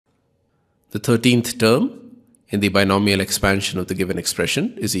The 13th term in the binomial expansion of the given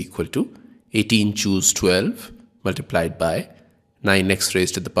expression is equal to 18 choose 12 multiplied by 9x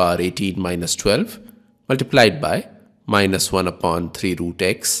raised to the power 18 minus 12 multiplied by minus 1 upon 3 root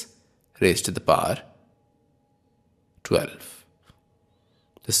x raised to the power 12.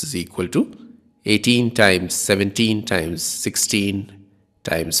 This is equal to 18 times 17 times 16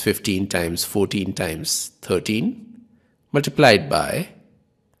 times 15 times 14 times 13 multiplied by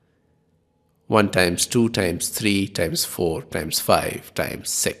 1 times 2 times 3 times 4 times 5 times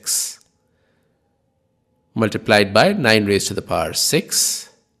 6 multiplied by 9 raised to the power 6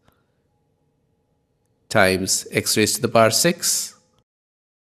 times x raised to the power 6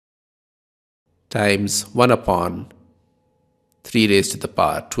 times 1 upon 3 raised to the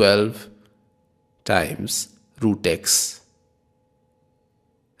power 12 times root x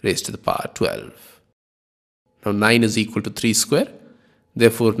raised to the power 12. Now 9 is equal to 3 square.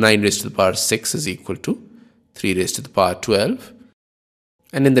 Therefore 9 raised to the power 6 is equal to 3 raised to the power 12.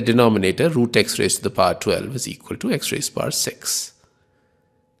 And in the denominator, root x raised to the power 12 is equal to x raised to the power 6.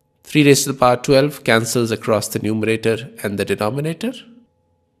 3 raised to the power 12 cancels across the numerator and the denominator.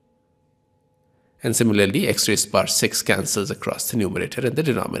 And similarly, x raised to the power 6 cancels across the numerator and the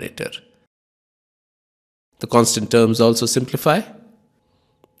denominator. The constant terms also simplify,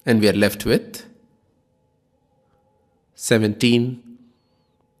 and we are left with 17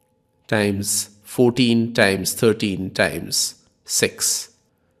 times 14 times 13 times 6,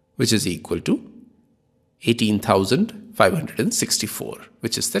 which is equal to 18,564,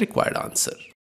 which is the required answer.